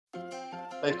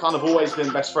they've kind of always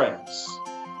been best friends.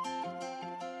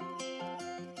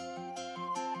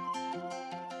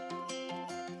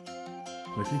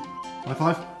 Loki, high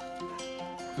five.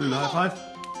 Lula, high five.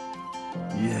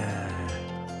 Yeah.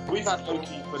 We've had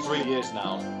Loki for 3 years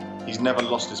now. He's never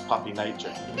lost his puppy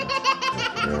nature.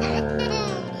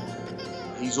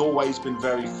 He's always been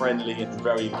very friendly and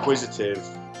very inquisitive.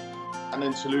 And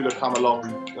then Tallulah come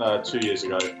along 2 years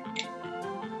ago.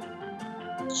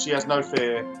 She has no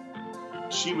fear.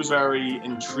 She was very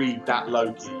intrigued at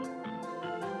Loki.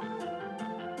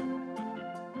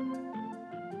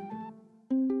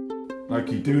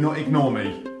 Loki, do not ignore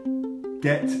me.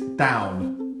 Get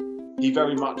down. He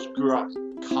very much grew up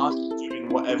kind of doing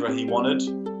whatever he wanted.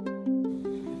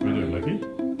 What are you doing, Loki?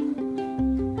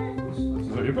 Is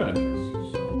that your bed?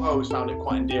 I always found it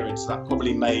quite endearing, so that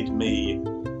probably made me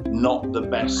not the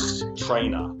best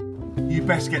trainer. You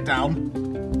best get down.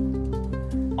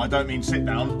 I don't mean sit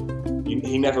down.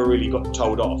 He never really got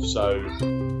told off, so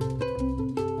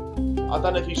I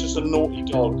don't know if he's just a naughty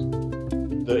dog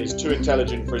that is too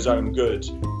intelligent for his own good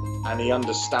and he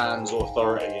understands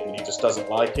authority and he just doesn't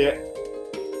like it.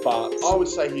 But I would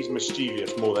say he's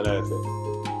mischievous more than anything.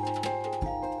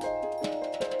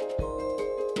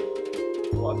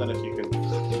 Well, I don't know if you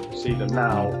can see them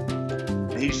now.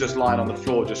 He's just lying on the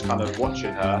floor just kind of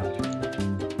watching her.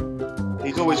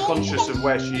 He's always conscious of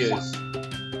where she is.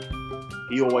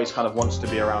 He always kind of wants to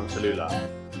be around Tallulah.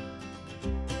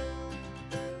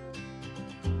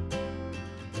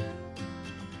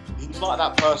 He's like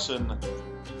that person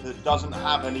that doesn't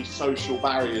have any social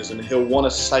barriers and he'll want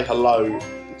to say hello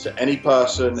to any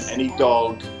person, any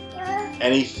dog,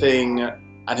 anything,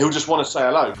 and he'll just want to say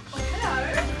hello.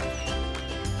 Hello.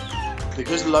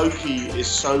 Because Loki is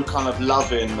so kind of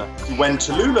loving, when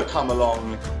Tallulah come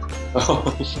along,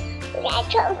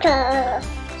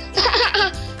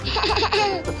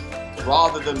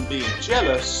 rather than being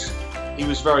jealous, he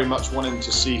was very much wanting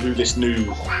to see who this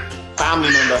new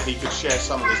family member he could share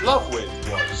some of his love with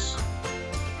was.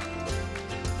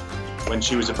 When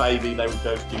she was a baby, they would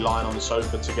both be lying on the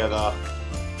sofa together.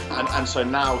 And so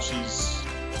now she's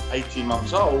 18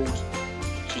 months old,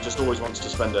 she just always wants to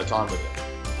spend her time with him.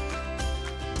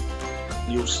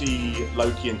 You'll see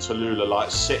Loki and Tallulah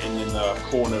like sitting in the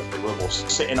corner of the room or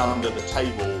sitting under the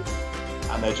table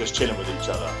and they're just chilling with each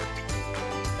other.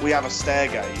 We have a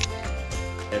stairgate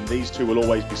and these two will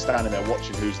always be standing there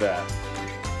watching who's there.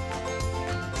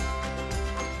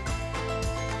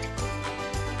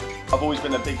 I've always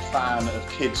been a big fan of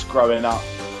kids growing up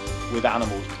with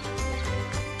animals.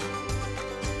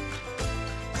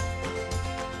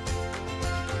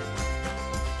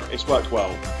 It's worked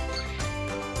well.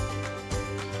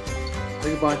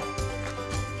 Say goodbye.